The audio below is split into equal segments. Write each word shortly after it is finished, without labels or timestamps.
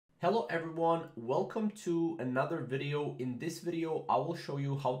Hello everyone, welcome to another video. In this video, I will show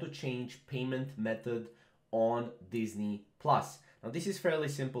you how to change payment method on Disney Plus. Now this is fairly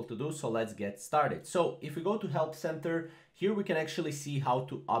simple to do, so let's get started. So if we go to Help Center, here we can actually see how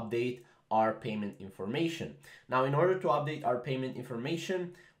to update our payment information. Now in order to update our payment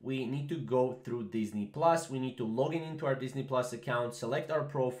information, we need to go through Disney Plus. We need to log in into our Disney Plus account, select our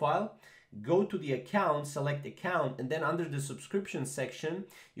profile, go to the account, select account, and then under the subscription section,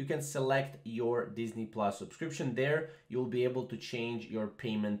 you can select your Disney Plus subscription. There, you'll be able to change your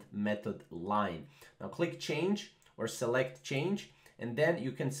payment method line. Now click change or select change, and then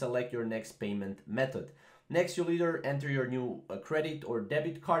you can select your next payment method. Next, you'll either enter your new credit or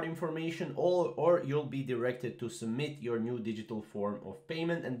debit card information, or you'll be directed to submit your new digital form of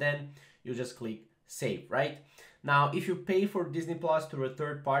payment, and then you just click save, right? Now, if you pay for Disney Plus through a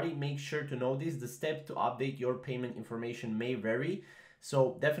third party, make sure to know this. The step to update your payment information may vary.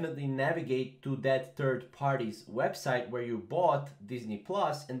 So definitely navigate to that third party's website where you bought Disney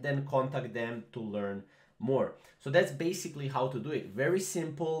Plus and then contact them to learn more. So that's basically how to do it. Very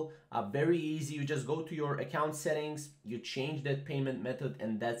simple, very easy. You just go to your account settings, you change that payment method,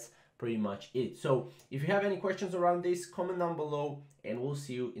 and that's pretty much it. So if you have any questions around this, comment down below and we'll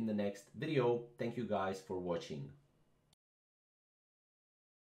see you in the next video. Thank you guys for watching.